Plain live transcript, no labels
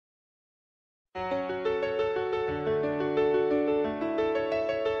Hello,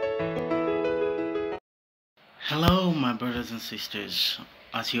 my brothers and sisters.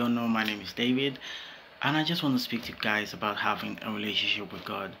 As you all know, my name is David, and I just want to speak to you guys about having a relationship with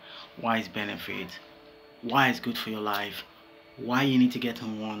God, why it's benefit, why it's good for your life, why you need to get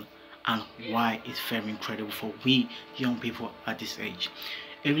in one, and why it's very incredible for we young people at this age.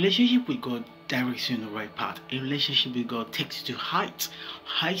 A relationship with God directs you in the right path. A relationship with God takes you to heights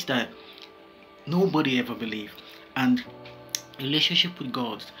that nobody ever believed. And a relationship with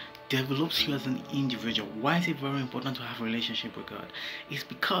God develops you as an individual. Why is it very important to have a relationship with God? It's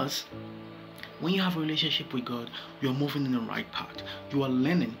because when you have a relationship with God, you're moving in the right path. You are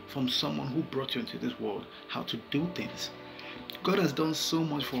learning from someone who brought you into this world how to do things. God has done so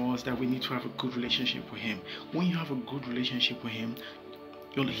much for us that we need to have a good relationship with Him. When you have a good relationship with Him,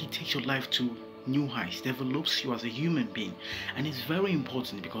 He takes your life to new heights, develops you as a human being. And it's very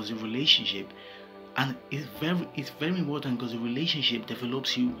important because the relationship and it's very important because the relationship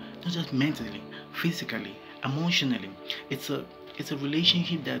develops you not just mentally, physically, emotionally. It's a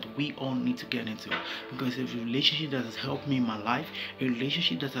relationship that we all need to get into because it's a relationship that has helped me in my life, a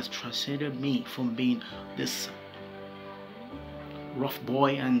relationship that has transcended me from being this rough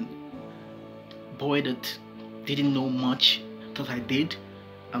boy and boy that didn't know much that I did.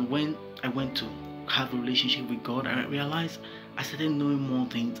 And when I went to have a relationship with God, I realized I started knowing more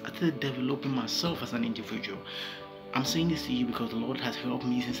things. I started developing myself as an individual. I'm saying this to you because the Lord has helped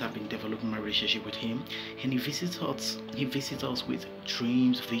me since I've been developing my relationship with Him, and He visits us with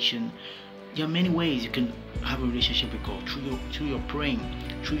dreams, vision. There are many ways you can have a relationship with God through your praying,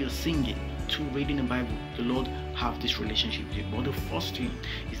 through your singing, through reading the Bible. The Lord have this relationship with you. But the first thing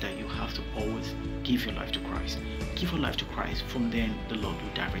is that you have to always give your life to Christ. Give your life to Christ. From then, the Lord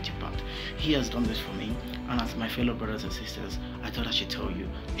will direct your path. He has done this for me, and as my fellow brothers and sisters, I thought I should tell you,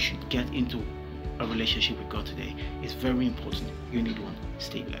 you should get into a relationship with God today. It's very important. You need one.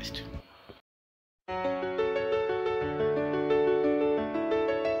 Stay blessed.